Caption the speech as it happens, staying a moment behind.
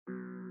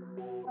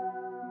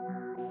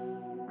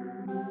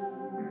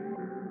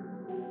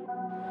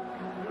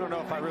know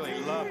if I really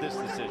love this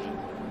decision.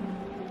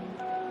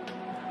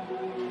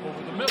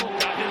 Over the middle,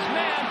 got his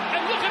man,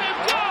 and look at him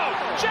go!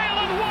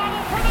 Jalen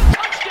Waddle for the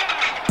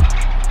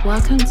touchdown!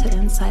 Welcome to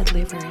Inside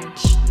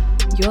Leverage,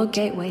 your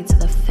gateway to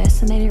the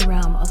fascinating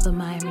realm of the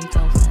Miami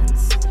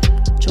Dolphins.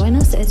 Join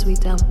us as we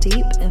delve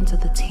deep into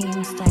the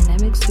team's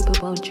dynamic Super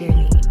Bowl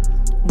journey.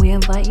 We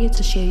invite you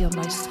to share your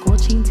most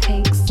scorching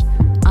takes,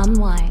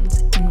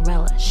 unwind, and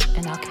relish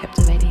in our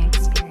captivating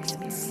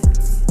experience.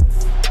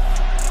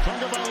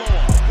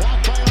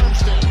 Blocked by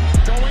Armstead.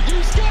 Going,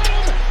 he's got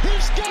him!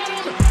 He's got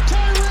him!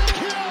 Tyreek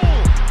Hill!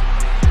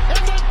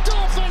 And the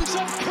Dolphins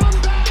have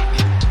come back!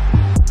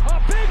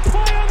 A big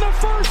play on the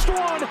first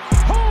one!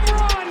 Home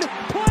run!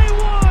 Play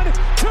one!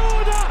 To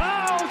the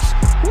house!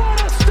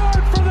 What a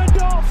start for the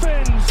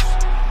Dolphins!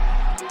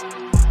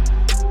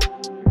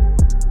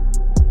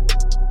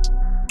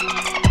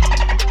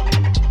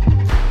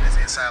 It's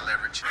Inside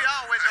Leverage. We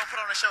always gonna put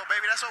on the show,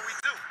 baby. That's what we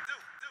do.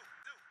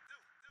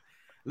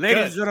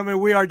 Ladies and gentlemen,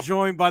 we are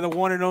joined by the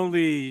one and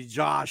only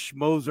Josh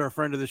Moser, a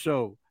friend of the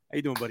show. How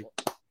you doing, buddy?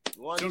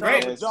 Doing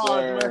great. Yes, Josh,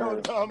 man, what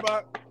you talking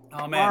about?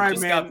 Oh man, All right,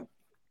 man.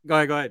 Go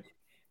ahead.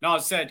 No,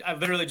 I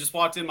literally just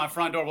walked in my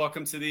front door.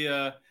 Welcome to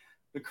the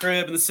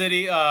crib in the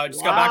city.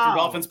 Just got back from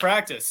Dolphins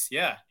practice.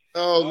 Yeah.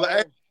 Oh,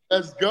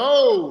 let's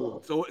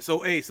go.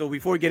 So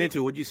before we get into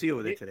it, what'd you see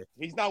over there today?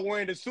 He's not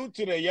wearing the suit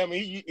today. Yeah, I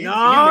mean,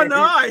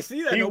 I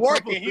see that. He's No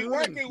working. He's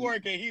purple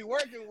working. He's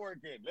working.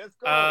 Let's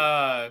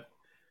go.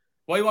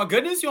 Well, you want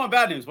good news? You want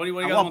bad news? What do you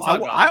guys want to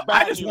talk about?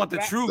 I just want the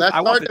truth. Let's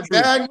I want start the the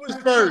truth. bad news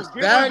first.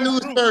 Bad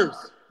news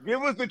first.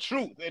 Give us the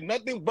truth and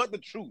nothing but the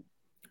truth.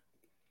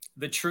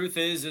 The truth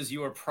is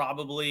you are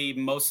probably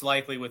most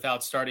likely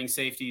without starting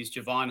safeties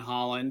Javon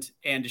Holland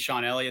and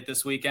Deshaun Elliott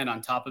this weekend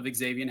on top of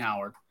Xavier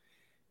Howard.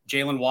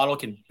 Jalen Waddle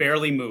can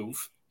barely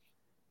move.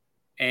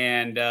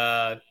 And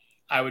I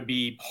would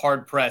be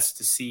hard-pressed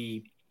to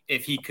see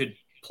if he could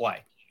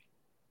play.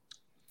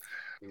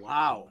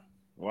 Wow,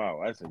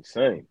 that's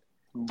insane.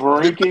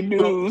 Breaking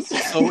news.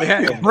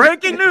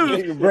 Breaking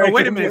news.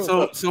 Wait a minute.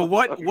 So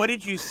what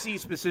did you see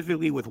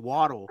specifically with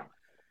Waddle?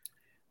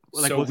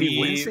 Like, was he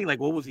wincing? Like,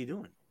 what was he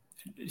doing?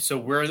 So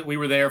we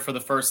were there for the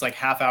first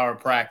half hour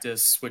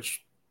practice,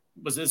 which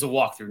is a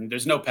walkthrough.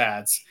 There's no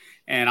pads,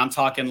 and I'm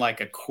talking like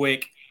a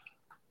quick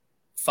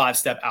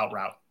 5-step out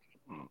route.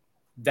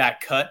 That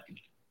cut,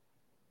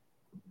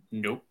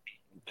 nope.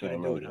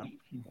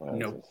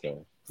 Nope.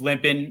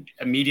 Limping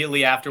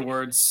immediately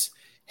afterwards.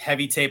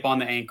 Heavy tape on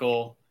the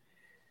ankle.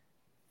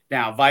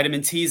 Now,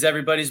 vitamin T is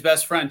everybody's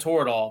best friend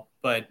toward all,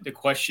 but the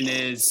question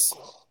is,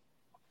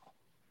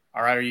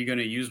 all right, are you going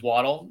to use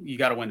Waddle? You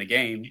got to win the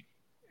game.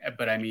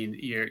 But, I mean,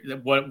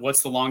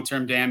 what's the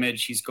long-term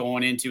damage? He's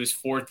going into his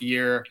fourth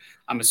year.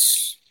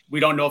 We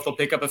don't know if they'll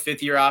pick up a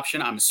fifth-year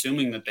option. I'm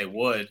assuming that they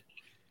would.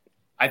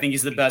 I think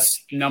he's the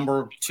best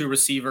number 2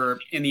 receiver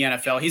in the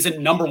NFL. He's a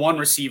number 1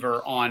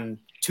 receiver on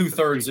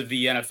 2/3 of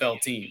the NFL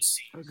teams.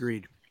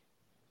 Agreed.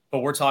 But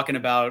we're talking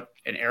about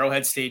an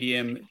Arrowhead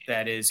Stadium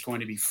that is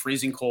going to be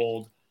freezing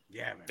cold.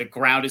 Yeah, man. The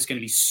ground is going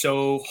to be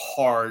so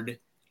hard.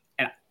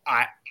 And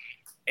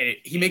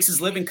he makes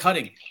his living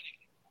cutting.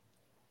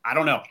 I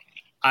don't know.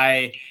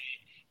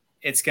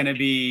 It's going to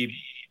be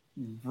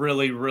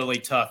really, really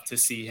tough to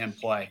see him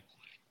play.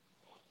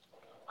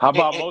 How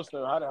about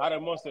Moser? How did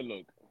Moser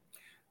look?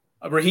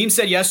 Raheem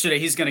said yesterday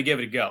he's going to give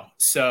it a go.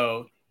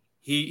 So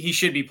he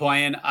should be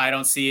playing. I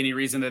don't see any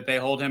reason that they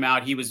hold him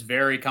out. He was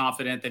very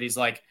confident that he's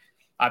like,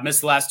 I've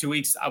missed the last 2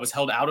 weeks. I was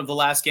held out of the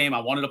last game.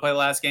 I wanted to play the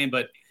last game,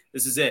 but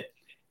this is it.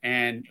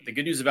 And the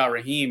good news about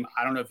Raheem,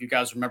 I don't know if you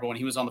guys remember when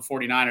he was on the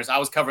 49ers. I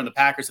was covering the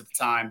Packers at the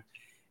time,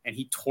 and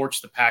he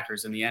torched the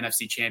Packers in the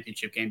NFC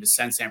Championship game to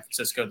send San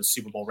Francisco to the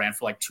Super Bowl, ran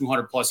for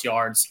 200-plus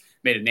yards,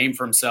 made a name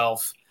for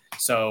himself.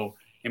 So,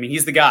 I mean,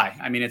 he's the guy.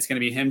 I mean, it's going to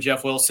be him,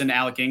 Jeff Wilson,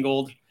 Alec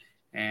Ingold.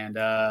 And,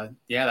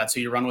 that's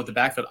who you run with the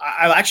backfield.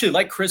 I actually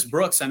like Chris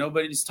Brooks. I know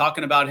nobody's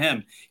talking about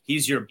him.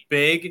 He's your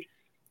big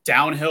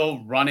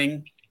downhill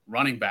running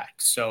back.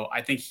 So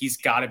I think he's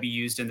got to be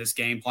used in this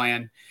game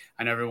plan.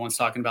 I know everyone's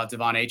talking about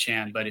Devon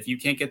Achane, but if you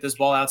can't get this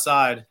ball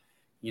outside,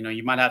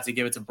 you might have to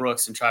give it to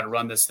Brooks and try to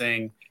run this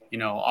thing,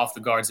 off the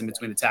guards in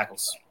between the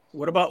tackles.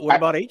 What about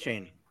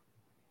Achane?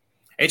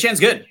 Achane's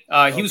good.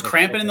 He was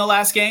cramping in the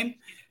last game.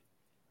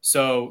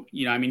 So,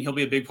 he'll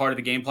be a big part of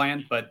the game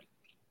plan. But,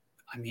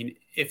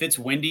 if it's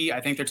windy, I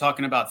think they're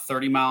talking about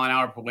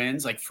 30-mile-an-hour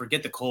winds.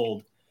 Forget the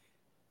cold.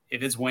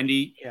 If it's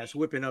windy. Yeah, it's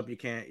whipping up. You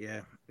can't. Yeah.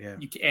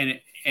 You can,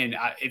 and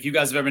if you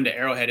guys have ever been to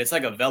Arrowhead, it's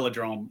like a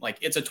velodrome.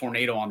 It's a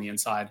tornado on the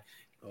inside.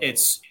 Oh.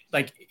 It's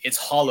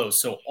hollow.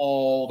 So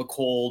all the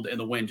cold and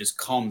the wind just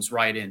comes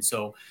right in.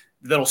 So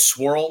that'll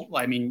swirl.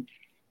 I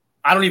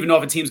don't even know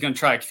if a team's going to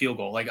try a field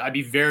goal. I'd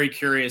be very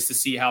curious to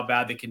see how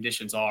bad the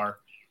conditions are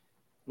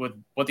with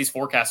what these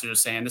forecasters are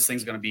saying. This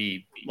thing's going to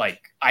be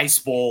ice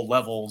bowl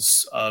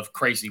levels of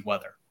crazy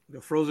weather. The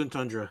frozen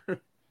tundra.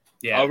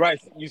 Yeah. All right.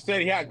 You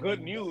said he had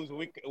good news.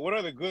 What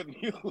are the good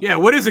news? Yeah.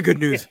 What is the good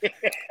news?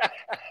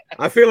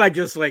 I feel like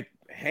just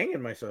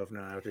hanging myself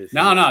now.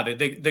 No.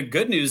 The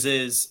good news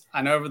is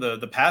I know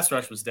the pass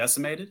rush was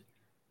decimated,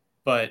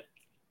 but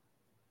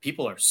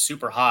people are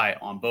super high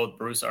on both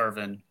Bruce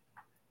Irvin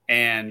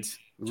and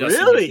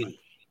Justin really Houston.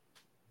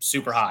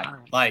 Super high.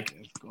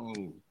 Like,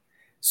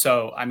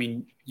 so, I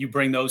mean, you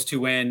bring those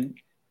two in,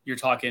 you're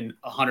talking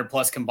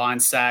 100-plus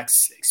combined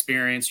sacks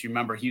experience. You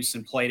remember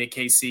Houston played at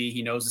KC.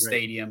 He knows the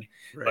stadium.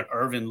 Right. But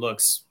Irvin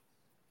looks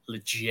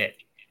legit.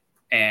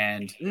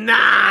 And nah,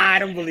 I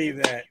don't believe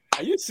that.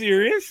 Are you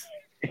serious?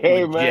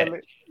 Hey, legit,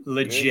 man.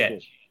 Legit.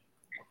 Listen.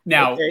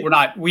 Now,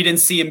 we didn't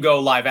see him go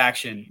live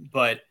action,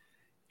 but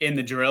in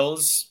the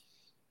drills,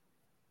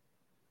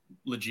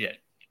 legit.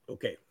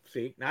 Okay.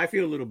 See, now I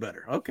feel a little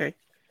better. Okay.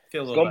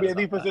 It's gonna be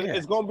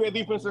a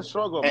defensive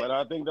struggle, man.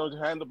 I think they'll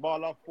hand the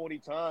ball off 40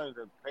 times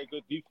and play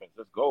good defense.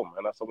 Let's go, man.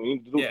 That's what we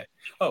need to do. Yeah.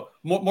 Oh,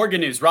 more good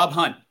news. Rob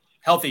Hunt,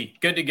 healthy,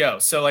 good to go.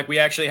 So, like, we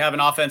actually have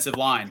an offensive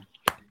line.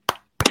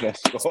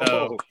 Let's go.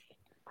 So,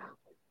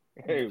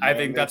 hey, I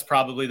think that's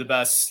probably the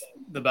best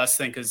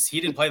thing because he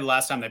didn't play the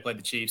last time they played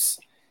the Chiefs.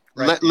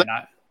 Right?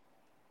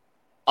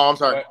 I'm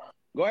sorry.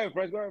 Go ahead,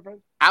 Fred.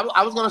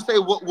 I was gonna say,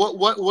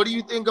 what do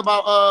you think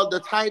about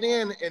the tight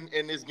end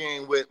in this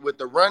game with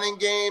the running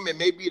game and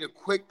maybe the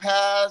quick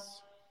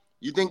pass?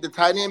 You think the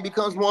tight end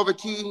becomes more of a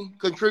key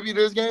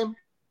contributor this game?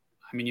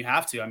 I mean, you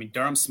have to. I mean,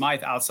 Durham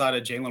Smythe outside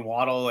of Jalen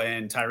Waddle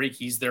and Tyreek,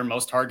 he's their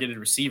most targeted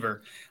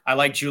receiver. I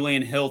like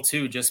Julian Hill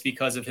too, just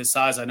because of his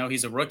size. I know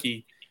he's a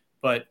rookie,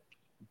 but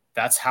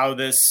that's how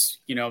this,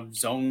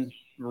 zone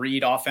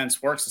read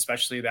offense works,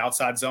 especially the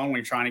outside zone when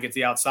you're trying to get to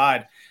the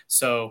outside.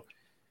 So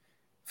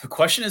the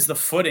question is the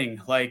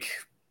footing. Like,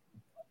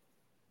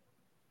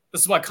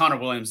 this is why Connor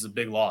Williams is a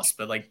big loss,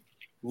 but like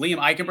Liam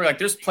Eichenberg, like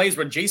there's plays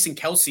where Jason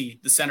Kelsey,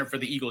 the center for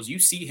the Eagles, you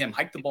see him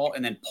hike the ball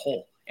and then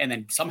pull and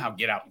then somehow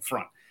get out in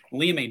front.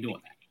 Liam ain't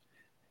doing that.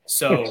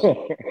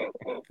 So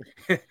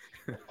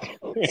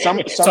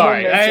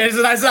sorry,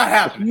 that's not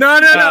happening. No.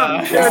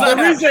 The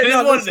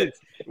reason,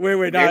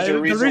 wait. There's a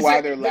reason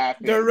why they're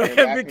laughing.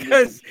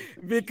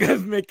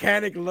 Because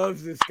Mechanic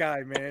loves this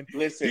guy, man.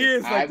 Listen, he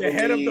is like the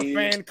head of the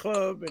fan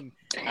club, and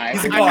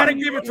I gotta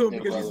give it to him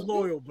because he's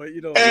loyal. But I'm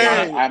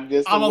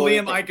a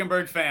Liam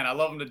Eichenberg fan. I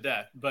love him to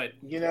death. But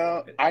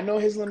I know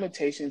his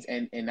limitations,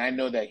 and I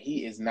know that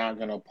he is not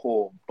gonna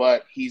pull,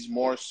 but he's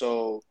more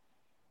so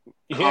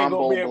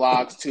combo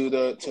blocks to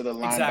the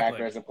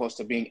linebacker as opposed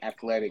to being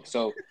athletic.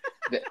 So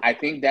I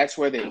think that's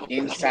where the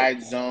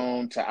inside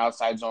zone to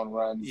outside zone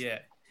runs. Yeah.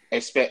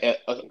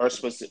 Or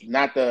specific,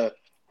 not the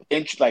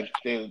inch, like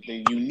the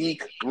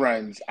unique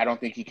runs. I don't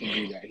think he can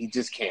do that. He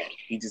just can't.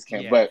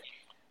 Yeah.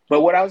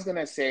 But what I was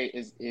gonna say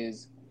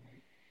is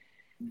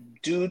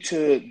due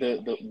to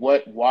the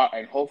what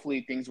and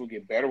hopefully things will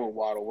get better with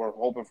Waddle. We're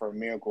hoping for a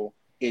miracle.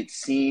 It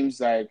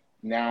seems like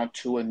now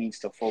Tua needs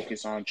to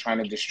focus on trying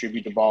to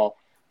distribute the ball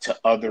to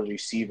other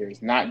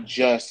receivers, not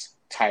just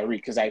Tyreek,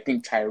 because I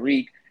think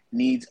Tyreek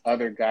needs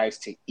other guys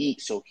to eat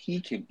so he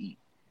can eat,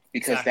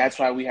 because that's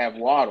why we have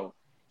Waddle.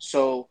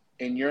 So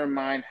in your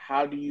mind,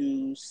 how do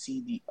you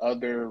see the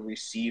other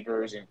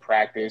receivers in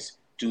practice?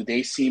 Do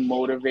they seem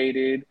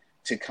motivated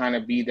to kind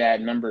of be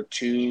that number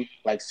two,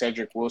 like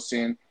Cedric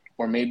Wilson,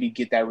 or maybe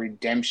get that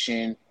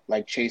redemption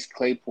like Chase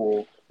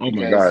Claypool? Because,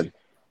 oh my God.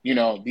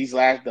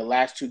 The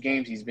last two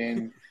games he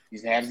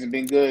hasn't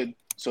been good.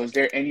 So is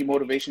there any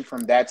motivation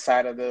from that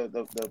side of the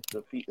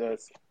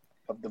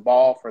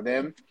ball for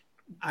them?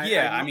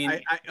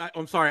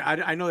 I'm sorry.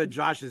 I know that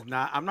Josh is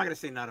not. I'm not going to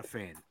say not a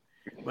fan,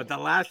 but the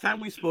last time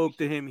we spoke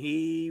to him,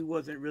 he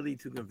wasn't really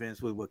too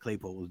convinced with what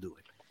Claypool was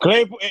doing.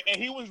 Claypool,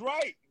 and he was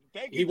right.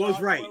 Thank you, he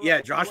was right. Yeah,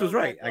 Josh was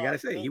right. I gotta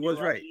say, he was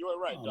right. You were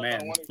right. Oh,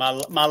 man,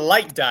 my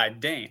light died.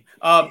 Dang.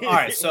 All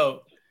right,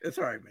 so it's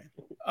all right, man.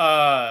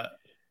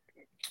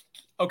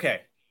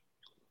 Okay.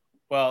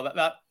 Well,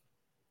 that.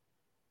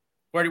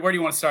 Where do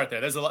you want to start there?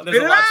 There's a lot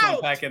to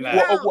unpack in that.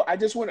 Well, I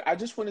just want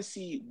to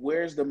see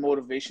where's the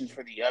motivation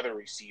for the other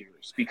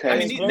receivers,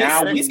 because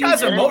these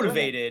guys are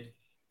motivated.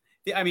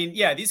 I mean,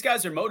 yeah, these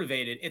guys are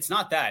motivated. It's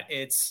not that.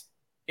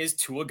 Is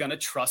Tua gonna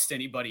trust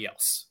anybody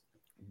else?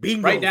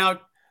 Bingo. Right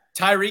now,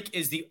 Tyreek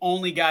is the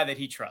only guy that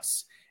he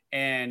trusts.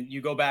 And you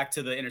go back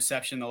to the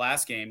interception in the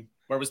last game.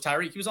 Where was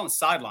Tyreek? He was on the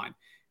sideline.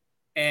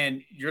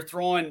 And you're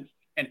throwing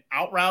an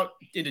out route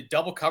into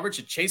double coverage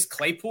to Chase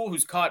Claypool,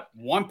 who's caught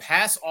one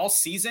pass all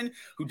season,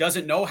 who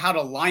doesn't know how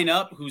to line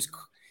up, who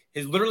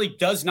literally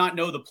does not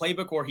know the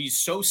playbook, or he's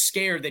so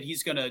scared that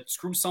he's going to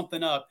screw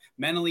something up.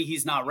 Mentally,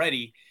 he's not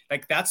ready.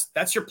 Like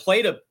that's your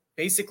play to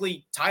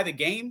basically tie the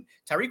game.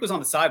 Tyreek was on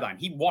the sideline.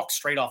 He walked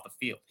straight off the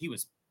field. He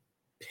was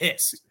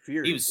pissed.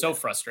 Furious. He was so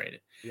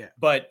frustrated. Yeah.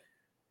 But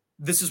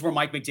this is where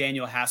Mike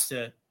McDaniel has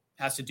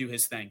to do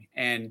his thing.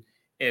 And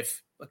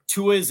if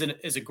Tua is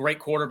a great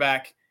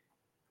quarterback,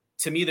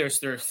 to me, there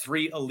are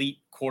three elite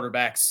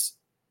quarterbacks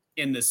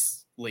in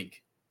this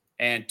league.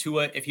 And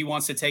Tua, if he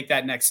wants to take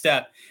that next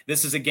step,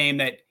 this is a game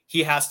that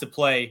he has to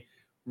play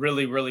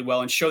really, really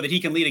well and show that he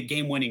can lead a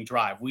game-winning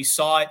drive. We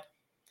saw it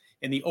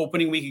in the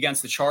opening week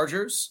against the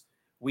Chargers.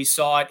 We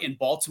saw it in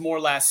Baltimore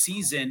last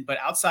season. But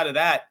outside of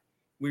that,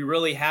 we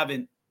really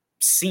haven't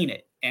seen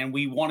it. And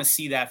we want to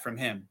see that from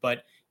him.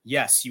 But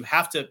yes, you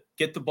have to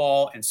get the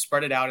ball and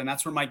spread it out. And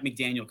that's where Mike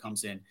McDaniel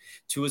comes in.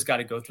 Tua's got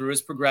to go through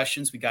his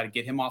progressions. We got to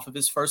get him off of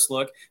his first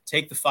look,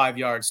 take the 5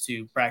 yards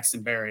to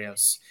Braxton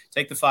Berrios,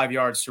 take the 5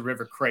 yards to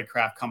River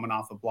Craycraft coming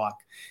off a block,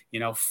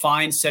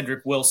 find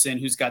Cedric Wilson,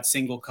 who's got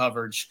single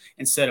coverage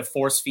instead of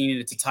force feeding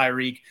it to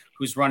Tyreek,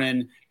 who's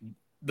running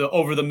the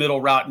over the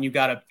middle route. And you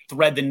got to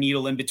thread the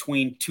needle in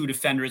between 2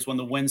 defenders when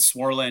the wind's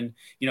swirling,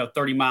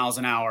 30 miles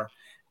an hour.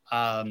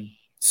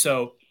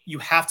 So you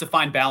have to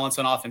find balance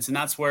on offense. And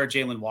that's where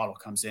Jalen Waddle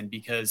comes in,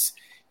 because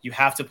you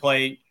have to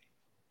play.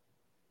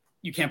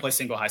 You can't play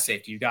single high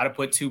safety. You got to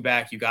put 2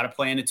 back. You got to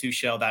play in a 2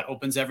 shell. That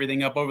opens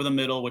everything up over the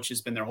middle, which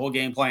has been their whole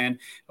game plan.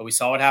 But we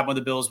saw what happened with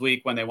the Bills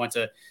week when they went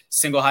to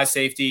single high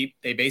safety.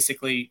 They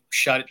basically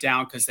shut it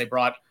down because they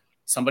brought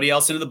somebody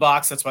else into the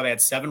box. That's why they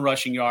had 7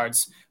 rushing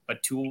yards,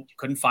 but 2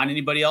 couldn't find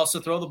anybody else to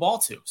throw the ball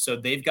to. So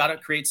they've got to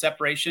create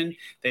separation.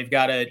 They've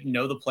got to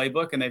know the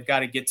playbook, and they've got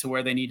to get to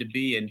where they need to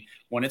be. And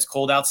when it's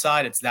cold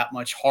outside, it's that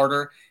much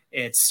harder.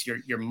 It's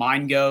your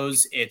mind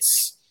goes.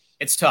 It's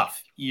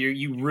tough.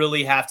 You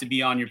really have to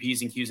be on your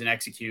P's and Q's and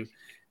execute.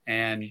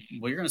 And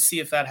we're going to see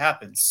if that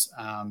happens.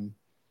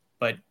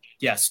 But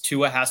yes,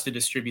 Tua has to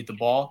distribute the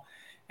ball.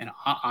 And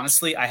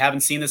honestly, I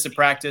haven't seen this at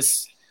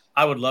practice.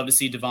 I would love to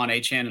see Devon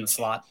Achane in the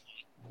slot.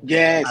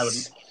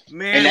 Yes.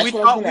 Man, I would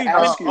love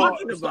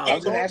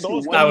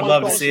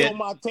to see it.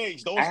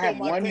 I have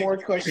one more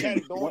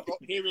question.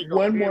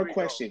 One more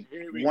question.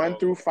 1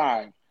 through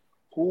 5.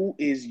 Who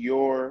is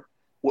your?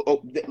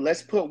 Well,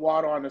 let's put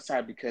Waddle on the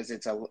side because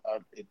it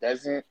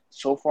doesn't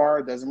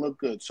look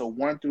good. So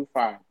 1 through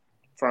 5,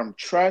 from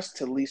trust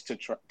to least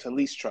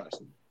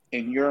trust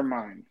in your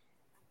mind.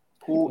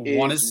 Who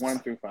is 1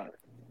 through 5?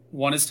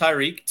 1 is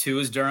Tyreek, 2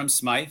 is Durham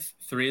Smythe,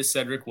 3 is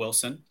Cedric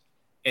Wilson.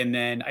 And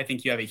then I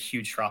think you have a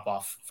huge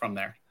drop-off from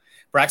there.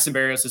 Braxton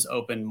Berrios is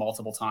open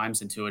multiple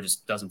times, and Tua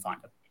just doesn't find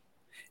him.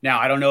 Now,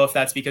 I don't know if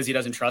that's because he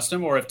doesn't trust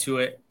him or if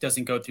Tua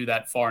doesn't go through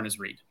that far in his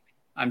read.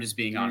 I'm just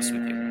being honest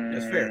with you.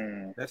 That's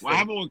fair. What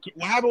happened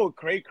with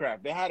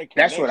Craycraft? They had a connection.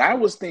 That's what I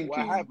was thinking.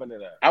 What happened to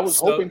that? I was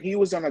hoping he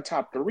was on the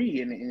top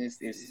 3, and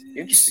it's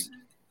interesting.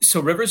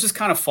 So Rivers is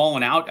kind of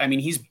fallen out. I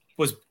mean,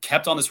 was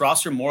kept on this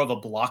roster more of a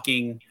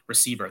blocking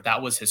receiver.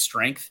 That was his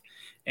strength,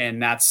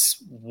 and that's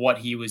what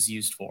he was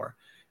used for.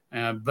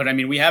 But, I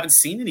mean, we haven't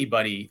seen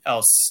anybody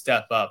else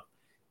step up,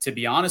 to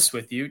be honest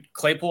with you.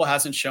 Claypool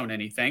hasn't shown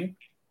anything.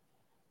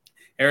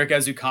 Eric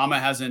Azukama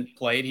hasn't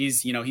played.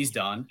 He's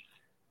done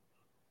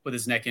with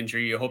his neck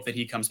injury. You hope that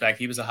he comes back.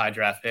 He was a high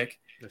draft pick.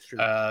 That's true.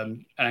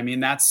 And, I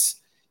mean,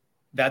 that's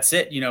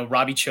it.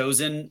 Robbie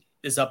Chosen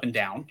is up and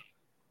down.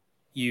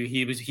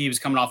 He was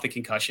coming off the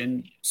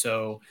concussion.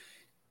 So,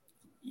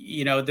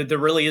 there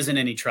really isn't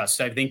any trust.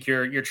 I think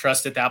your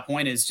trust at that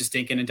point is just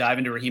dinking and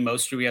diving to Raheem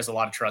Moser, who he has a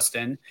lot of trust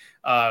in,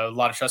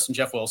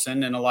 Jeff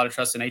Wilson, and a lot of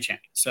trust in Achane.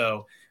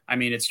 So, I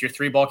mean, it's your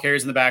 3 ball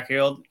carriers in the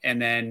backfield, and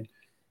then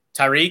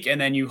Tyreek, and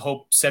then you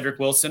hope Cedric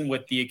Wilson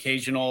with the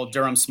occasional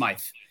Durham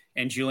Smythe.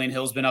 And Julian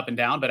Hill's been up and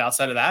down, but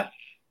outside of that,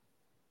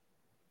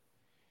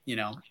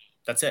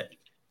 that's it.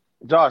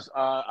 Josh,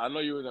 I know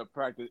you were in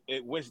practice.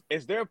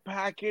 Is there a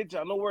package?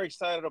 I know we're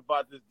excited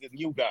about the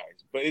new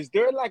guys, but is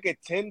there like a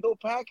Tyndall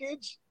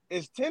package?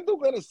 Is Tyndall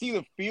going to see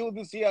the field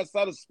and see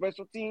outside of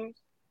special teams?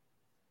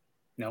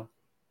 No.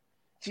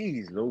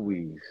 Jeez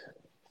Louise.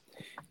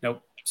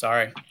 Nope.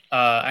 Sorry.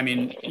 I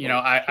mean,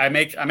 I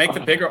make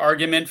the bigger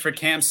argument for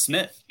Cam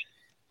Smith.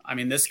 I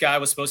mean, this guy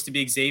was supposed to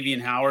be Xavier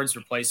Howard's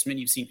replacement.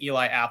 You've seen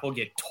Eli Apple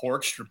get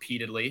torched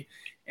repeatedly,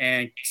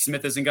 and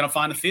Smith isn't going to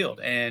find the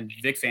field. And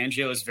Vic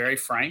Fangio is very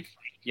frank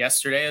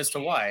yesterday as to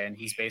why. And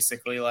he's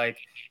basically like,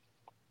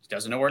 he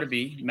doesn't know where to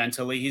be.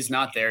 Mentally, he's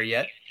not there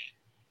yet.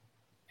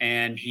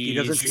 And he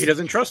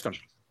doesn't trust him.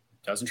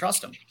 Doesn't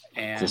trust him.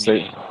 And,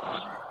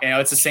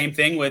 it's the same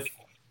thing with,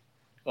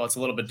 well, it's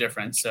a little bit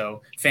different.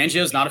 So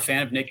Fangio is not a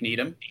fan of Nick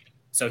Needham.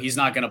 So he's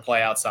not going to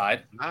play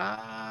outside.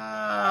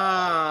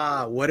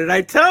 What did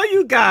I tell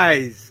you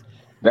guys?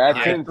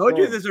 I told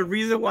you there's a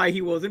reason why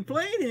he wasn't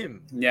playing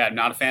him. Yeah,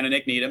 not a fan of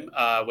Nick Needham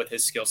with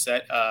his skill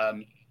set.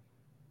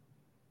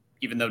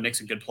 Even though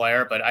Nick's a good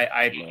player, but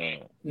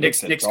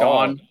Nick's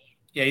gone.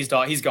 Yeah,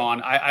 he's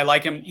gone. I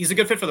like him. He's a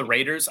good fit for the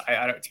Raiders.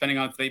 Depending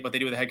on what they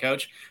do with the head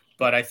coach,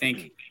 but I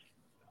think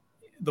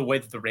the way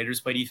that the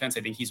Raiders play defense,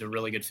 I think he's a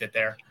really good fit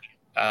there.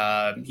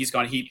 He's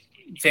gone.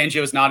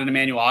 Fangio is not an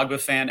Emmanuel Ogbah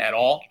fan at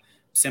all,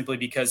 simply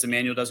because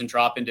Emmanuel doesn't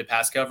drop into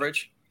pass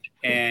coverage,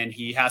 and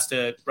he has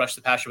to rush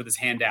the passer with his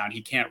hand down.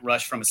 He can't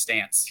rush from a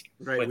stance.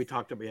 Right. We've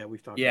talked about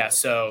that. Yeah.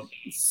 So,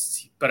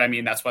 but I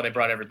mean, that's why they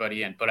brought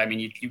everybody in. But I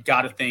mean, you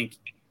got to think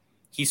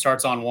he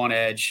starts on one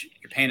edge.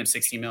 You're paying him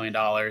 $60 million,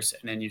 and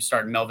then you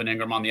start Melvin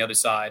Ingram on the other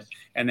side,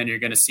 and then you're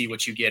going to see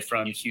what you get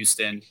from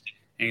Houston,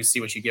 and you see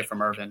what you get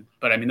from Irvin.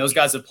 But I mean, those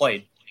guys have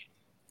played.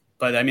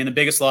 But I mean, the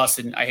biggest loss,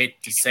 and I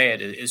hate to say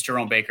it, is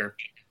Jerome Baker.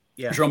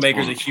 Yeah. Jerome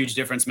Baker's a huge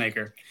difference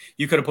maker.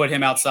 You could have put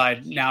him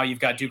outside. Now you've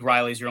got Duke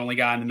Riley's your only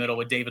guy in the middle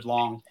with David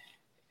Long,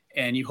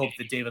 and you hope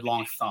that David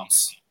Long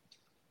thumps.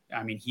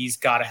 I mean, he's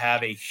got to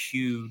have a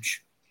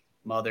huge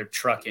mother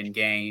trucking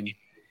game.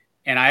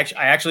 And I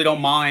actually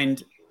don't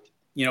mind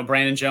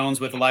Brandon Jones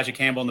with Elijah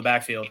Campbell in the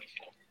backfield.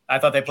 I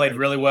thought they played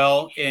really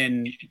well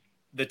in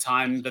the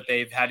time that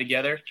they've had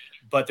together,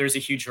 but there's a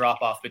huge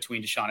drop off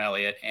between Deshaun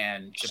Elliott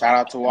and shout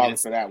out to Waller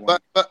for that one.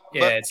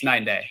 It's night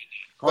and day.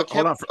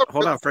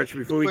 Hold on, French.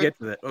 Before we get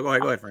to that, go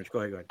ahead, French. Go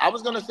ahead. I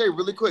was gonna say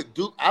really quick,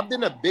 Duke. I've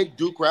been a big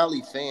Duke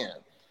Riley fan.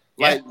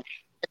 Like,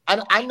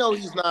 I know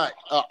he's not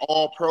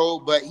all pro,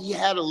 but he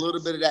had a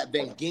little bit of that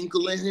Van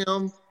Ginkel in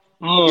him.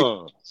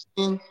 No.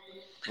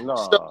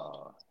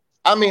 So,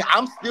 I mean,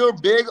 I'm still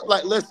big.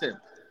 Like, listen,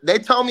 they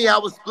told me I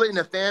was splitting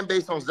the fan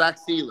base on Zach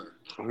Sealer.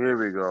 Here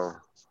we go.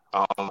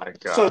 Oh my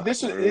God! So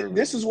this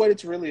is what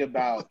it's really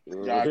about,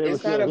 Josh.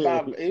 It's not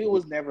about. It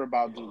was never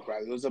about Duke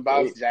Riley. It was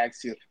about Zach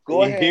Sealer.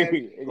 Go ahead.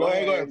 Go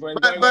ahead. But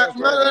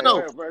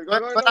no. Go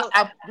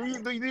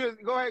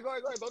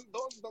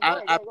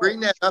ahead. I bring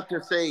that up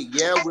to say,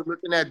 yeah, we're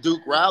looking at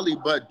Duke Riley,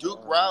 but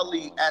Duke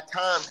Riley at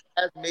times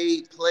has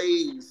made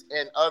plays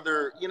and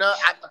other.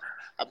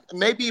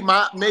 Maybe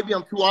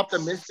I'm too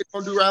optimistic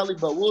on Duke Riley,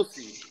 but we'll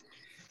see.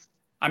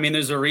 I mean,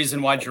 there's a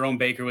reason why Jerome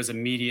Baker was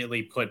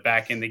immediately put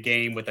back in the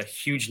game with a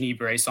huge knee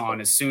brace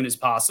on as soon as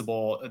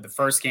possible. The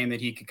first game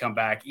that he could come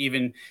back,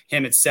 even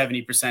him at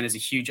 70% is a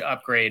huge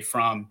upgrade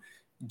from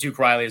Duke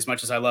Riley, as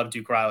much as I love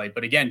Duke Riley.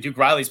 But again, Duke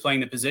Riley's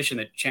playing the position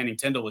that Channing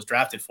Tindall was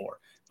drafted for,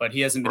 but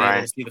he hasn't been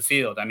able to see the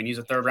field. I mean, he's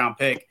a third-round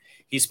pick.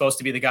 He's supposed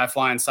to be the guy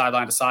flying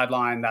sideline to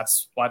sideline.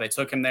 That's why they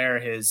took him there.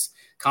 His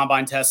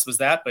combine test was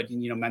that, but,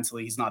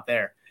 mentally he's not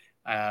there,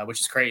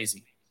 which is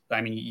crazy. I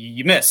mean,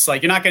 you miss.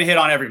 Like, you're not going to hit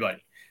on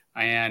everybody.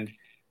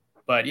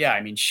 But yeah,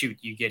 I mean, shoot,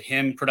 you get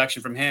him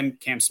production from him.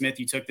 Cam Smith,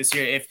 you took this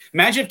year.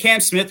 Imagine if Cam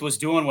Smith was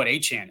doing what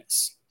Achane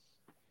is.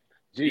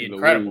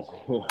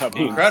 Incredible.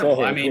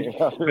 Incredible. I mean,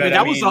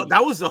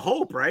 that was the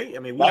hope, right? I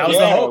mean, that was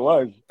the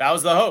hope. That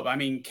was the hope. I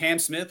mean, Cam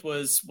Smith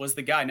was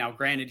the guy. Now,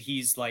 granted,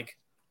 he's like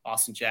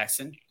Austin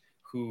Jackson,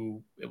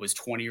 who was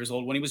 20 years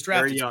old when he was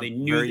drafted. So they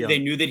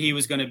knew that he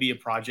was going to be a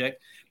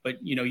project, but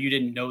you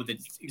didn't know that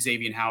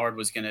Xavier Howard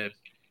was going to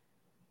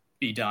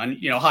be done.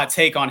 Hot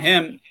take on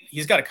him.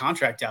 He's got a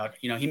contract out.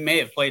 He may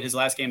have played his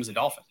last game as a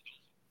Dolphin.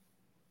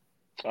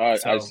 I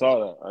saw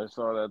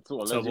that too.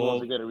 Unless he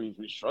wants to get a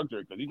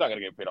restructured, because he's not going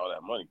to get paid all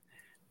that money.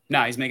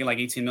 No, he's making like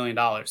 $18 million.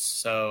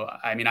 So,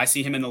 I mean, I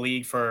see him in the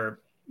league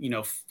for,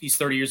 he's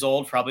 30 years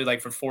old, probably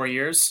like for 4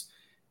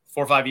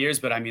 or 5 years.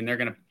 But I mean, they're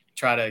going to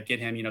try to get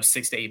him,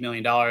 $6 to $8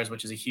 million,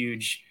 which is a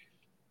huge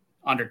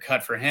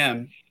undercut for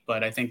him.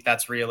 But I think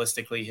that's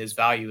realistically his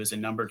value as a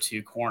number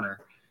 2 corner.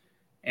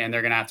 And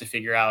they're going to have to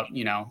figure out,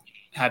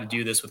 how to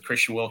do this with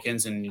Christian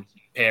Wilkins and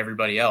pay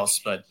everybody else.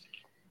 But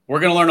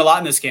we're going to learn a lot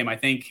in this game. I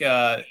think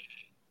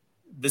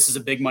this is a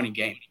big money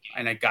game.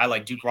 And a guy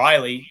like Duke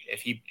Riley,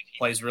 if he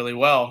plays really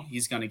well,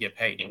 he's going to get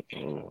paid.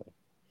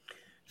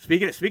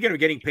 Speaking of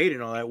getting paid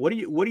and all that, what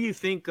do you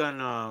think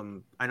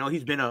on? I know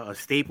he's been a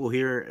staple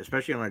here,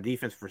 especially on our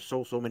defense for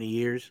so many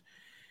years,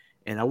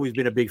 and I've always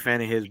been a big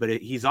fan of his. But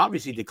he's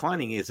obviously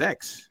declining his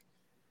X.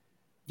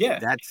 Yeah,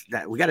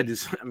 we got to do.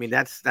 I mean,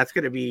 that's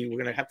going to be. We're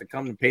going to have to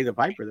come and pay the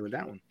piper with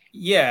that one.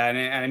 Yeah,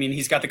 and I mean,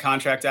 he's got the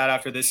contract out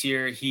after this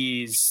year.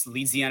 Leads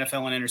the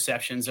NFL in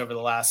interceptions over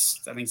the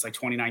last, I think it's like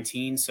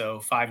 2019,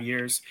 so 5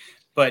 years.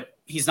 But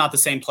he's not the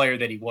same player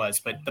that he was.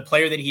 But the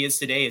player that he is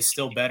today is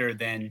still better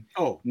than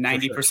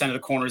 90% of the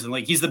corners in the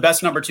league. He's the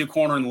best number 2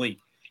 corner in the league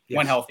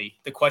when healthy.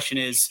 The question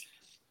is,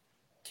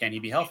 can he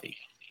be healthy?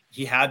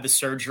 He had the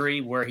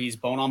surgery where he's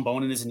bone on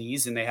bone in his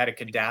knees, and they had a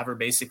cadaver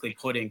basically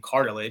put in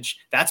cartilage.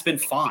 That's been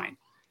fine.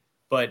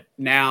 But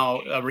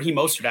now Raheem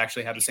Mostert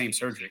actually had the same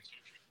surgery.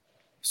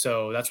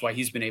 So that's why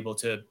he's been able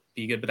to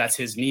be good. But that's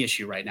his knee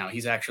issue right now.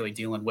 He's actually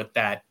dealing with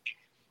that.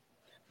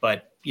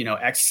 But,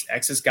 X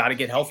has got to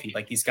get healthy.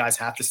 Like, these guys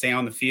have to stay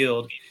on the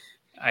field.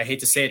 I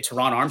hate to say it,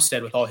 Teron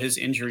Armstead, with all his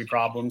injury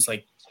problems,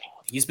 like,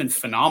 he's been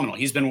phenomenal.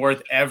 He's been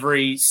worth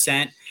every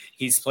cent.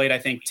 He's played, I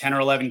think, 10 or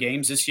 11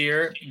 games this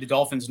year. The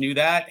Dolphins knew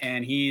that,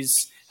 and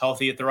he's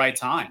healthy at the right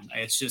time.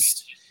 It's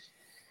just –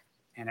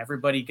 and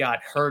everybody got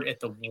hurt at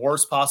the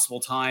worst possible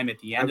time at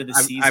the end of the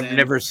season. I've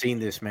never seen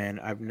this, man.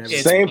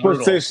 Same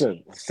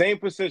position.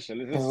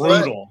 It's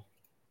brutal.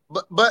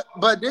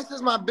 But this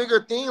is my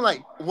bigger thing.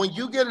 Like, when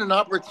you get an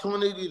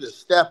opportunity to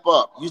step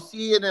up, you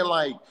see it in,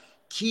 like,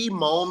 key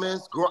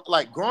moments.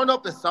 Like, growing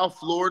up in South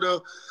Florida,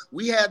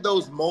 we had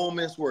those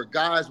moments where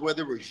guys,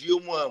 whether it was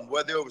U1,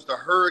 whether it was the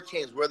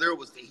Hurricanes, whether it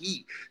was the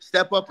Heat,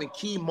 step up in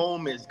key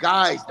moments.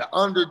 Guys, the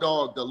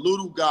underdog, the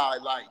little guy,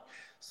 like,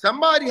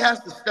 somebody has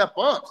to step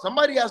up.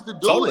 Somebody has to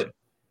do it.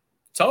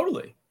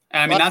 Totally.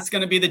 I mean, that's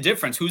going to be the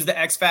difference. Who's the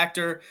X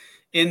factor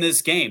in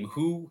this game?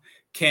 Who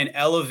can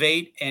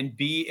elevate and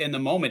be in the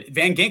moment?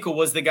 Van Ginkel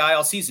was the guy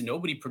all season.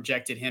 Nobody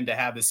projected him to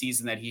have the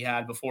season that he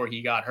had before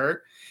he got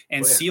hurt.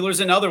 And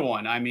Sealer's another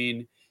one. I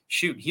mean,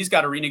 shoot, he's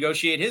got to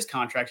renegotiate his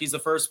contract. He's the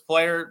first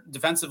player,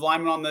 defensive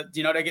lineman on the,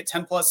 to get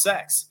 10 plus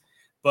sacks.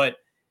 But,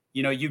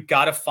 you've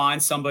got to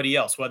find somebody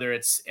else, whether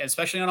it's,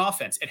 especially on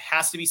offense, it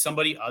has to be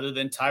somebody other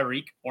than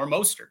Tyreek or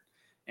Mostert.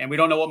 And we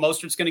don't know what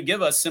Mostert's going to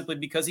give us simply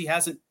because he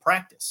hasn't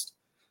practiced.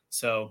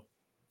 So,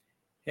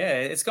 yeah,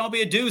 it's going to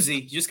be a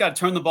doozy. You just got to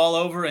turn the ball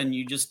over, and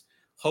you just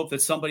hope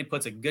that somebody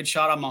puts a good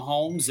shot on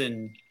Mahomes,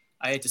 and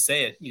I hate to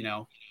say it,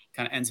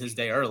 kind of ends his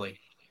day early.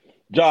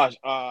 Josh,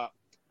 I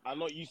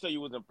know you say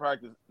you was in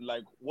practice.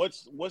 Like,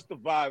 what's the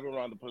vibe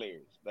around the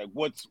players? Like,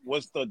 what's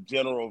the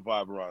general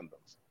vibe around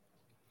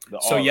them?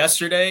 So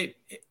yesterday,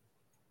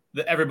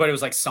 everybody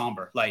was like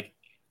somber. Like,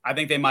 I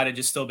think they might have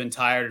just still been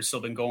tired or still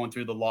been going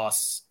through the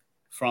loss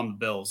from the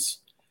Bills.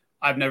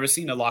 I've never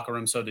seen a locker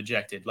room so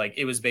dejected. Like,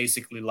 it was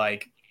basically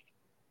like,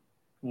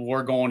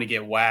 we're going to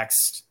get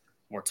waxed.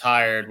 We're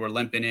tired. We're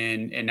limping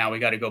in. And now we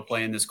got to go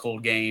play in this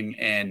cold game.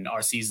 And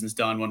our season's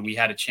done when we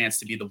had a chance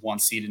to be the 1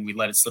 seed and we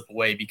let it slip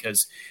away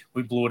because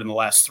we blew it in the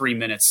last 3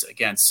 minutes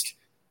against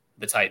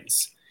the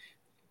Titans.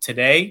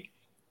 Today,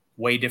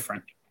 way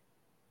different.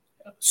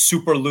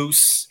 Super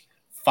loose.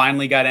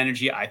 Finally got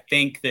energy. I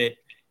think that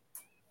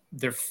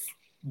they're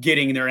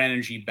getting their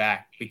energy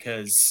back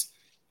because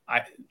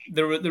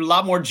there were a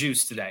lot more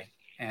juice today.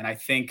 And I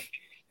think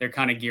they're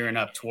kind of gearing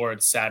up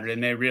towards Saturday,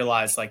 and they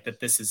realize like that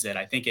this is it.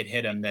 I think it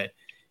hit them that,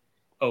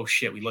 oh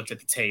shit, we looked at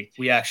the tape.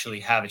 We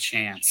actually have a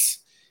chance.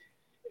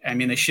 I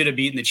mean, they should have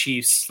beaten the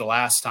Chiefs the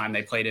last time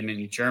they played them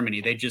in Germany.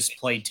 They just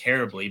played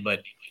terribly.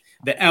 But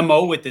the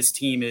MO with this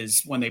team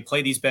is when they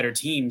play these better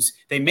teams,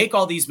 they make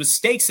all these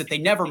mistakes that they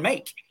never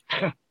make.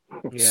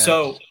 Yeah.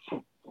 So,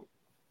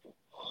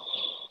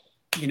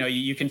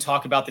 you can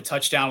talk about the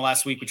touchdown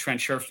last week with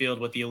Trent Sherfield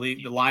with the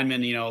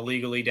lineman,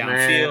 illegally downfield.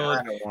 Man,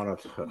 I don't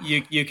want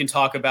to. You can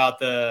talk about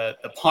the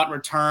punt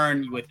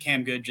return with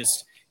Cam Good.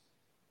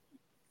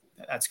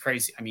 That's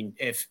crazy. I mean,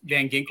 if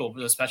Van Ginkel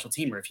was a special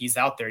teamer, if he's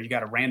out there, you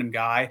got a random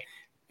guy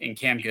in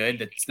Cam Good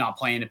that's not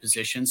playing a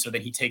position, so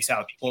that he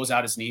blows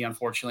out his knee,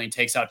 unfortunately, and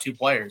takes out 2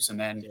 players, and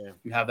then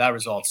you have that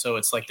result. So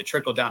it's like the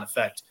trickle down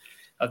effect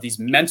of these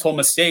mental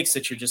mistakes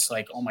that you're just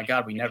like, oh my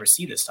God, we never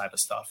see this type of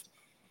stuff.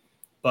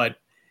 But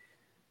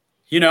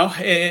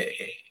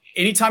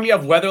anytime you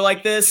have weather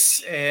like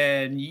this,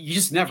 and you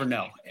just never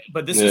know.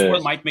 But this is where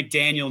Mike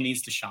McDaniel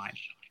needs to shine.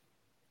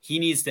 He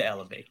needs to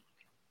elevate.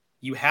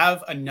 You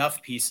have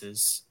enough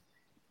pieces.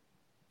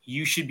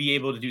 You should be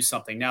able to do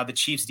something. Now, the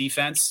Chiefs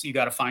defense, you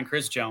got to find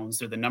Chris Jones.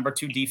 They're the number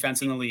 2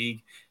 defense in the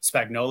league.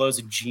 Spagnuolo's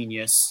a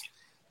genius.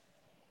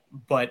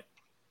 But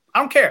I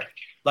don't care.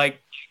 Like,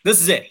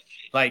 this is it.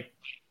 Like,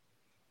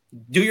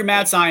 do your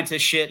mad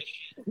scientist shit.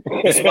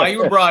 This is why you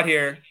were brought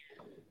here.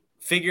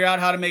 Figure out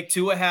how to make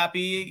Tua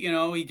happy.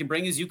 He can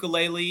bring his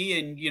ukulele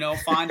and,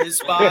 find his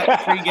spot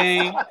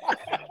pregame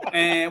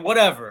and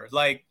whatever.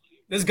 Like,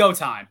 this is go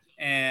time.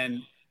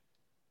 And,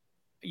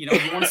 you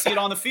want to see it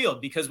on the field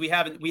because we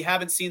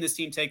haven't seen this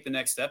team take the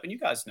next step. And you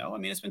guys know, I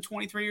mean, it's been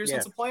 23 years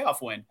since a playoff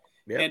win.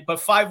 Yeah. But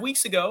 5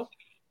 weeks ago,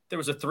 there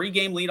was a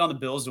 3-game lead on the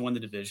Bills to win the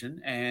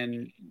division.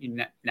 And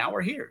now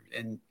we're here.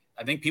 And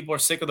I think people are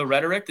sick of the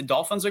rhetoric. The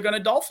Dolphins are going to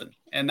dolphin.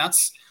 And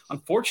that's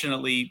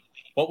unfortunately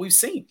what we've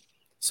seen.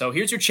 So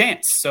here's your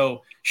chance.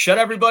 So shut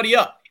everybody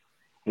up.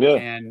 Yeah.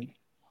 And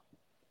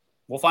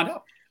we'll find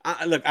out.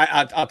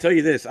 I'll tell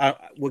you this.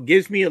 What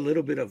gives me a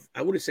little bit of,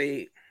 I would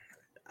say,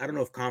 I don't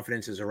know if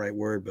confidence is the right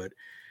word, but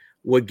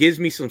what gives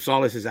me some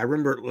solace is I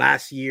remember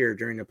last year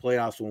during the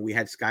playoffs when we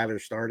had Skyler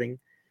starting,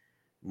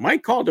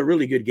 Mike called a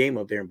really good game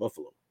up there in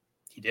Buffalo.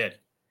 He did.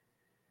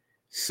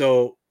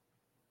 So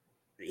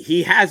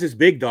he has his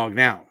big dog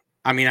now.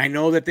 I mean, I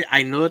know that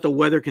the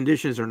weather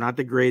conditions are not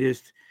the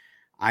greatest.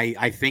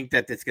 I think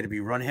that it's going to be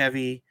run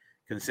heavy,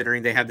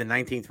 considering they have the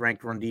 19th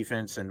ranked run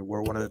defense and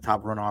we're one of the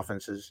top run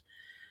offenses.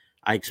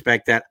 I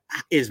expect that.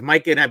 Is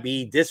Mike going to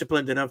be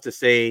disciplined enough to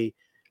say,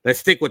 let's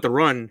stick with the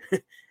run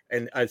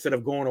and instead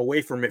of going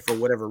away from it for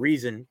whatever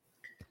reason,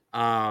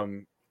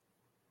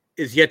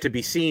 is yet to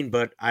be seen.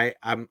 But I'm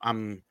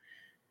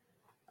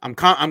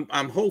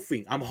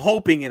hoping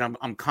and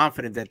I'm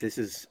confident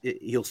that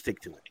he'll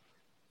stick to it.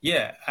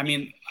 Yeah. I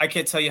mean, I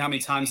can't tell you how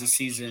many times this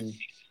season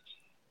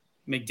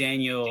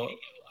McDaniel,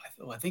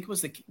 I think it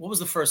was what was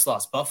the first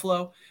loss?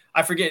 Buffalo?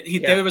 I forget.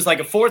 There was like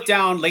a 4th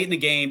down late in the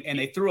game, and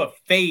they threw a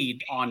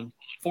fade on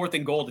 4th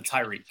and goal to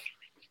Tyreek.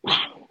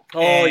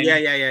 Oh,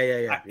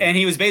 yeah. And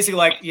he was basically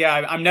like,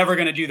 I'm never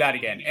going to do that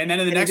again. And then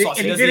in the next loss,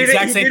 he does the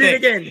exact same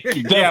thing.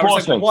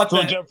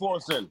 Jeff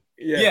Forson.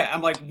 Yeah,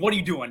 I'm like, what are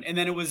you doing? And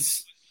then it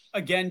was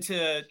again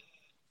to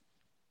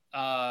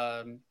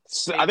I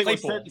think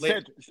Claypool.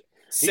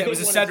 It was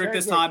a Cedric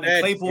this time,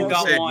 and Claypool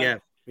got one.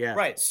 Yeah.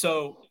 Right.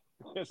 So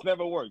it's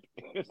never worked.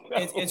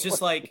 It's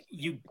just like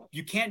you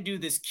can't do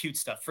this cute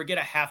stuff. Forget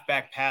a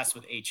halfback pass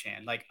with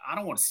Achane. Like, I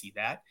don't want to see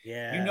that.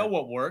 Yeah. You know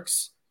what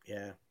works.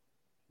 Yeah.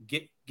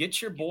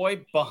 Get your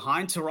boy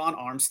behind Teron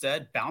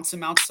Armstead, bounce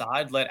him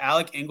outside, let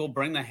Alec Engel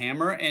bring the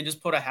hammer, and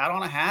just put a hat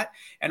on a hat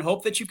and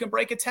hope that you can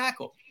break a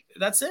tackle.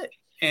 That's it.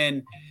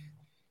 And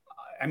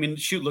I mean,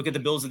 shoot, look at the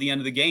Bills at the end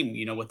of the game,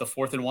 with the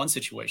 4th and 1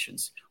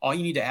 situations. All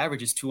you need to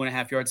average is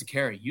 2.5 yards a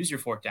carry. Use your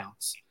 4th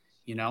downs,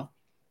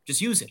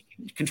 just use it.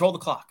 Control the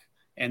clock.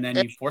 And then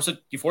you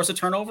force a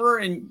turnover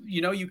and,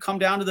 you come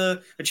down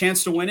to a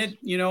chance to win it,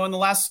 in the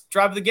last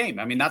drive of the game.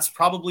 I mean, that's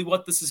probably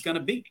what this is going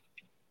to be.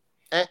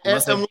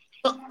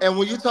 And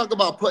when you talk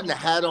about putting the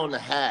hat on the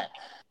hat,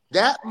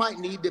 That might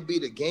need to be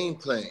the game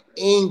plan.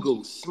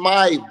 Ingle,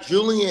 Smythe,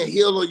 Julian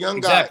Hill, or young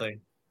guy. Exactly.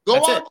 Go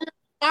That's out there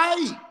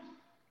and fight.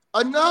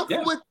 Enough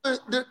with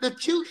the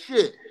cute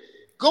shit.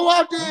 Go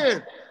out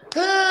there.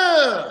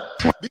 Yeah.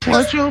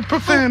 What's your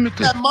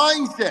profanity? That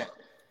mindset.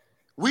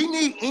 We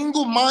need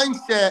Ingle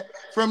mindset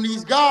from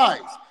these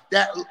guys.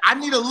 That I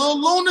need a little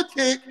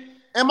lunatic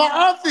in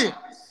my offense.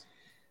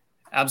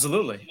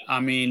 Absolutely.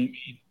 I mean,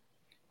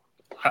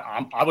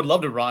 I would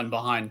love to run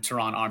behind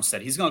Teron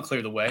Armstead. He's going to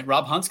clear the way.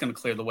 Rob Hunt's going to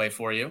clear the way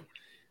for you.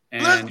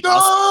 And let's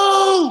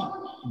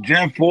go!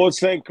 Jeff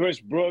Forsythe, Chris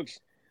Brooks.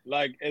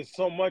 Like, it's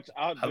so much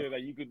out there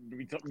that you could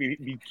be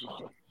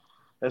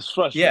it's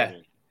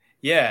frustrating.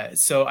 Yeah.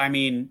 So, I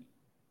mean,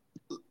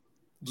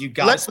 you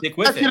got to stick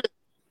with it.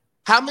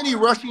 How many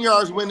rushing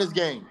yards win this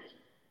game?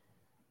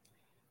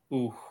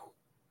 Ooh.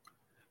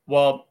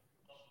 Well,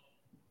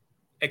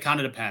 it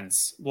kind of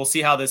depends. We'll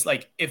see how this,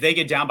 like, if they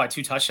get down by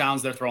 2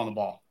 touchdowns, they're throwing the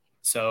ball.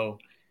 So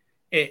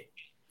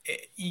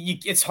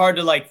it's hard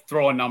to, like,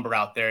 throw a number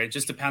out there. It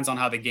just depends on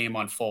how the game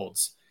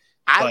unfolds.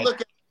 I look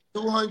at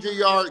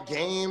 200-yard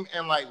game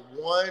and like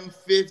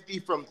 150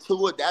 from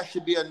Tua, that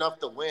should be enough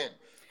to win.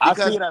 I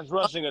see it as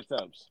rushing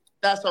attempts.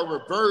 That's a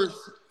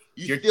reverse.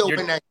 You still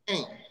win that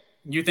game.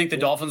 You think the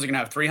Dolphins are going to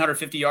have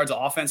 350 yards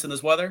of offense in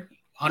this weather?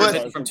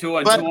 150 from Tua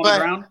and 2 on the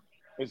ground?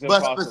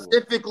 But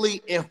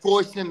specifically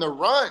enforcing the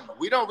run.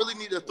 We don't really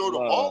need to throw the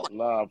ball.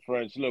 Nah,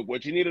 French. Look,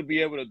 what you need to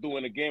be able to do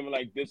in a game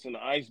like this in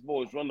the Ice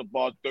Bowl is run the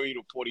ball 30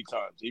 to 40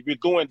 times. If you're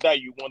doing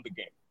that, you won the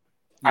game.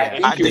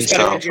 I think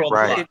so.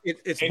 Right.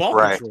 It's ball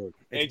control.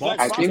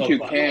 I think you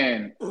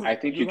can. I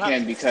think you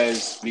can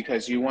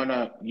because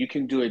you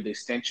can do an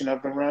extension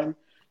of the run,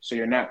 so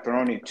you're not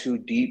throwing it too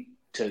deep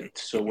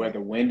so where the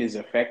wind is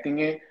affecting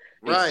it.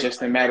 It's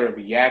just a matter of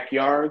yak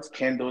yards.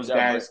 Can those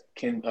guys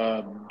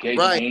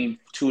gain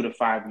 2 to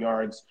 5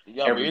 yards?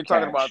 Yeah, but you're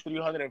talking about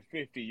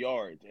 350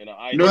 yards in an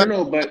ice.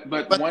 No, but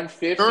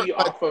 150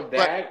 off of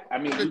that. I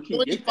mean, you can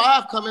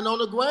 25 coming on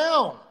the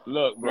ground.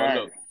 Look, bro,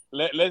 look.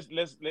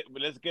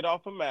 Let's get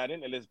off of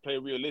Madden and let's play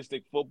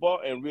realistic football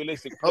and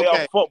realistic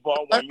playoff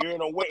football. When you're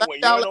in a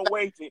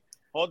away team,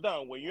 hold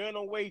on. When you're in a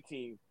away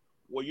team,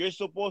 what you're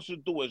supposed to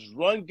do is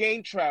run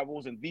game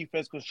travels and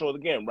defense control the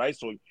game, right?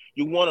 So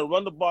you want to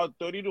run the ball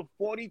 30 to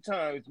 40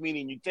 times,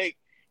 meaning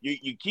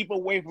you keep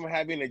away from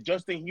having a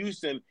Justin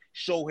Houston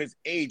show his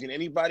age and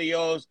anybody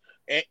else.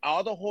 And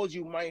all the holes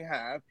you might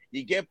have,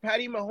 you get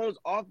Patty Mahomes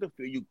off the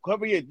field, you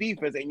cover your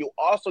defense, and you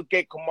also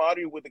get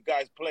commodity with the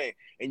guys playing,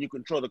 and you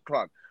control the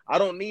clock. I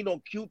don't need no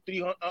cute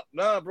 300.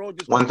 Nah, bro,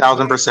 just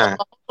 1,000%.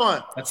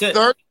 That's it.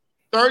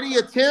 30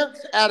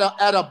 attempts at a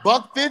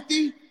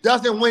 $150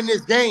 doesn't win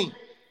this game.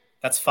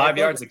 That's 5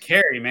 yards of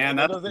carry, man.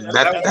 I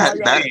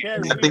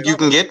think you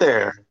can get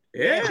there.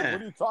 Yeah. What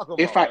are you talking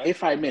about?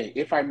 If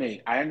I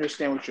may, I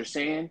understand what you're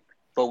saying.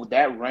 But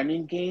that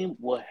running game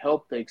will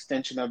help the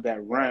extension of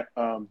that run,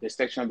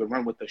 the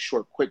run with the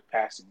short, quick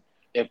passing.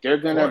 If they're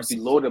gonna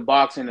load the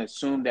box and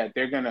assume that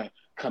they're gonna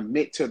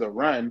commit to the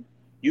run,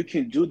 you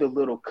can do the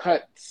little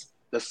cuts,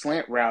 the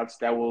slant routes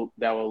that will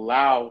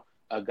allow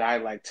a guy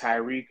like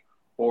Tyreek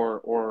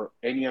or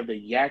any of the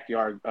yak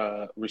yard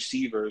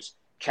receivers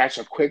catch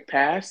a quick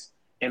pass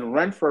and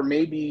run for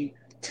maybe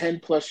 10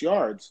 plus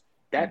yards.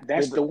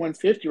 That's the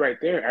 150 right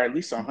there, or at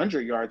least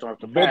 100 yards off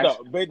the pass.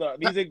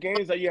 These are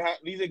games that you have.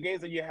 These are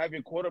games that you have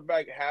your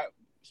quarterback have.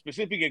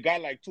 Specifically, a guy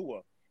like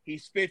Tua,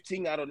 he's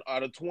 15 out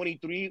of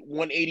 23,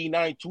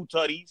 189, 2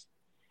 tutties,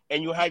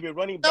 and you have your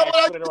running back.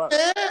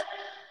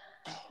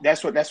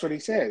 That's what he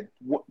said.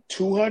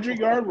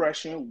 200-yard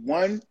rushing,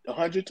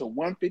 100 to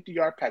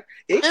 150-yard pass.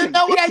 It can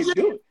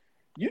do it.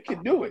 You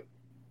can do it.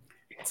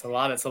 It's a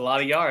lot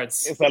of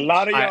yards. It's a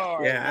lot of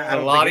yards.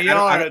 A lot of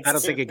yards. I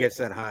don't think it gets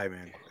that high,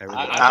 man.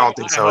 I don't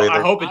think so either.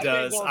 I hope it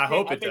does.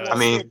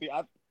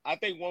 I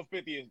think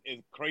 150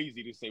 is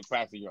crazy to say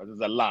passing yards. It's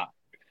a lot.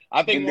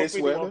 I think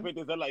 150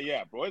 is a lot.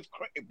 Yeah, bro. It's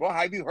crazy. Bro,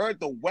 have you heard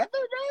the weather,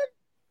 man?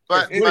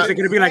 But is it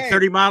going to be like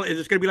 30 mile? Is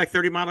it going to be like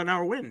 30 mile an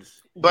hour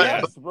winds?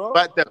 But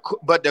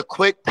the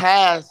quick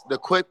pass,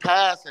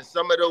 and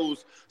some of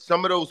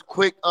those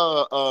quick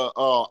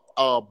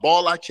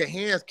ball out your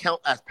hands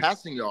count as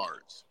passing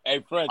yards.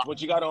 Hey, French,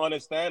 what you got to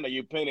understand that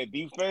you're playing a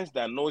defense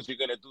that knows you're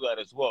going to do that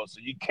as well.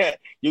 So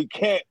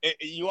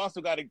you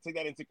also got to take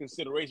that into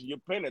consideration. You're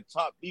playing a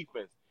top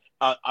defense,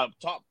 a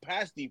top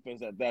pass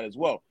defense at that as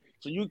well.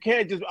 So you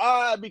can't just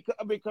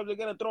because they're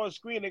gonna throw a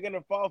screen, they're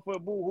gonna fall for a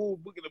boo-hoo,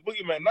 the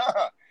boogeyman.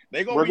 Nah,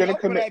 we're gonna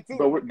commit,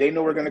 but they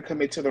know we're gonna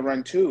commit to the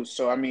run too.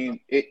 So I mean,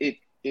 it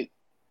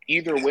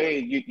either way,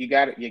 you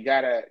gotta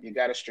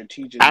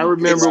strategically. I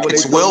remember when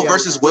it's will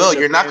versus will.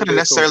 You're not gonna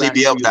necessarily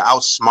be able to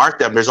outsmart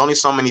them. There's only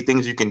so many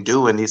things you can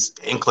do in these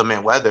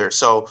inclement weather.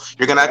 So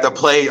you're gonna have to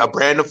play a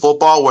brand of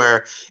football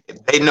where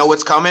they know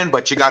what's coming,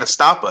 but you got to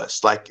stop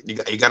us. Like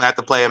you're gonna have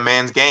to play a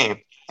man's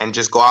game. And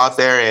just go out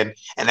there and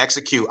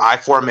execute I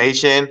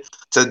formation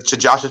to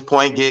Josh's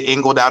point, get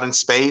Ingle out in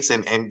space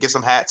and get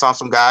some hats on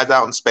some guys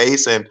out in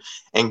space and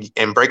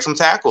break some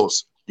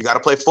tackles. You got to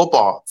play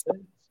football.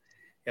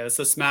 Yeah, it's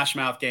a smash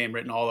mouth game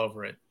written all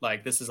over it.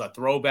 Like this is a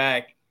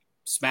throwback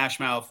smash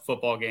mouth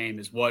football game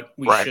is what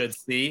we Right. should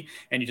see.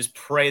 And you just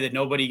pray that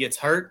nobody gets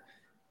hurt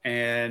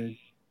and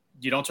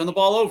you don't turn the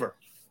ball over.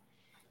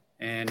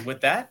 And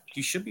with that,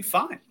 you should be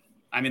fine.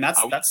 I mean,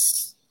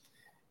 that's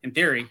in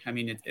theory. I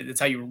mean, it's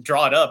how you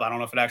draw it up. I don't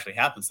know if it actually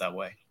happens that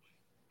way.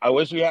 I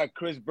wish we had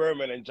Chris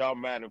Berman and John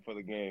Madden for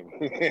the game.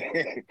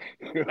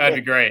 That'd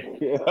be great.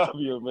 Yeah, that'd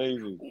be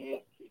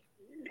amazing.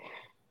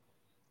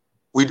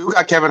 We do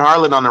got Kevin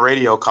Harlan on the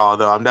radio call,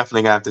 though. I'm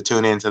definitely going to have to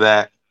tune into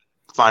that,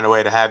 find a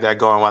way to have that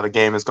going while the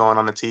game is going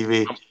on the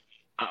TV.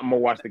 I'm going to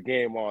watch the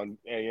game on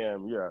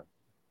AM, yeah.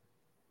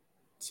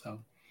 So,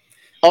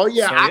 Oh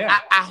yeah,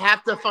 I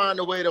have to find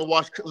a way to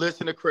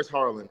listen to Chris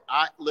Harlan.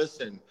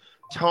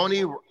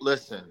 Tony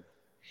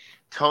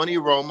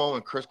Romo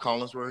and Chris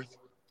Collinsworth.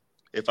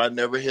 If I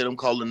never hear them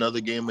call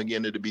another game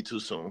again, it'll be too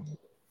soon.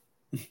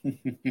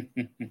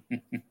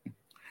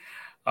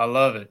 I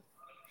love it.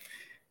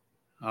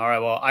 All right,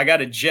 well, I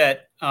got a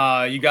jet.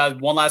 You guys,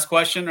 one last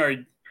question,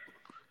 or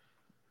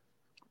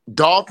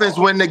Dolphins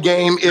win the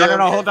game.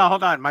 No, hold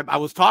on. I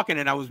was talking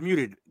and I was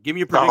muted. Give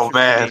me a prediction. Oh,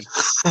 man.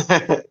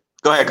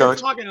 Go ahead,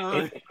 Coach.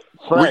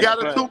 We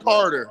got a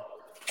two-parter.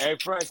 Hey,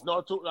 Frank,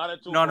 no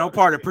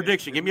part of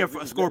prediction. Give me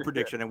a score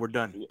prediction and we're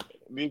done.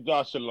 Leave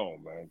Josh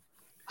alone, man.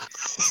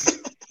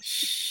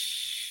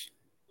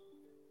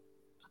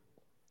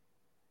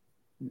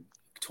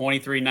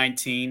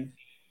 23-19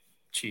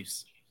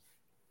 Chiefs.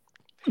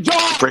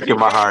 Breaking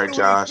my heart,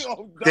 Josh.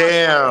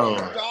 Damn.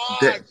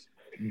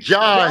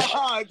 Josh,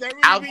 I'm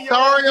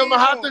sorry I'm going to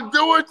have to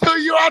do it to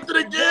you after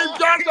the game,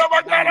 Josh.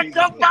 I got to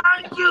come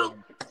behind you.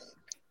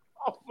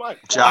 Oh my God.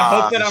 Josh, I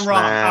hope that I'm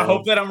wrong. man. I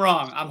hope that I'm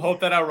wrong.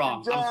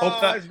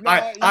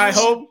 I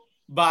hope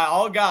by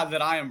all God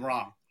that I am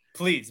wrong.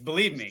 Please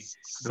believe me.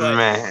 But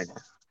Man.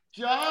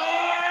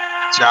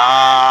 Josh.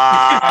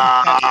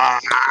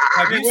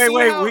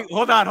 Wait.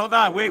 Hold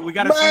on. Wait, we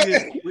gotta see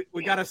this.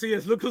 We gotta see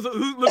this. Look who's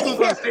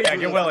on stage. Yeah,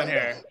 get Will in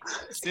here.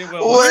 See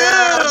Will.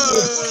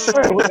 What's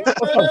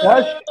up,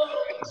 guys?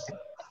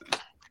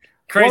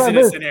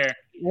 Craziness in here.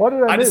 What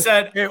did I miss?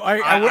 Said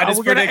I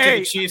just predicted the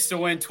Chiefs. Chiefs to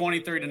win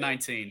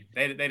 23-19.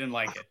 They didn't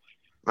like it.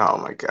 Oh,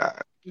 my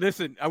God.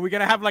 Listen, are we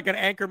gonna have like an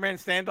anchorman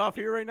standoff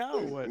here right now?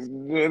 Or what?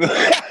 Not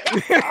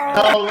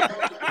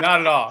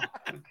at all.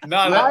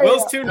 Not at all.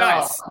 Will's too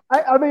nice.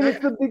 I mean, it's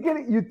the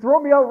beginning. You throw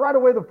me out right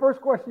away. The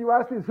first question you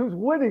asked me is who's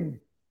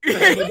winning.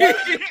 That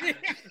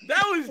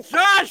was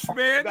Josh,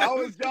 man. That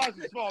was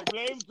Josh's fault.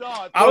 Blame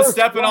Josh. I was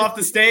stepping off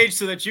the stage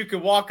so that you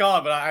could walk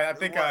on, but I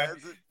think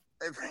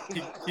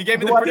he gave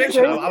me the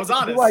prediction. I was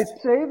honest. Do I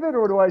save it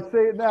or do I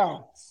say it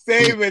now?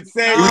 Save it.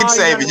 You can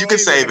save it. You can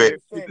save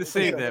it. You can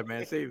save that,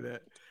 man. Save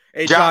that.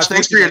 Hey, Josh,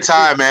 thanks for your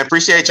time, man.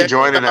 Appreciate you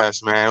joining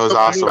us, man. It was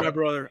awesome. My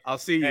brother. I'll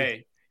see you.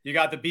 Hey, you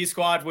got the B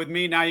squad with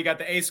me. Now you got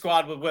the A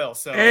squad with Will.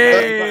 So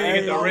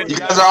hey, you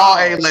guys are all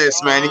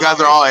A-list, man. You guys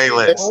are all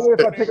A-list. Only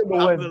if I pick him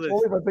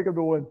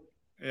to win.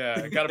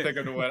 Yeah, got to pick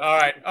him to win. All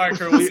right,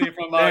 crew. We'll see you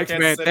from Thanks,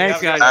 man. Kansas City.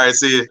 Thanks, guys. All right,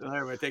 see you. All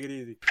right, man. Take it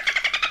easy.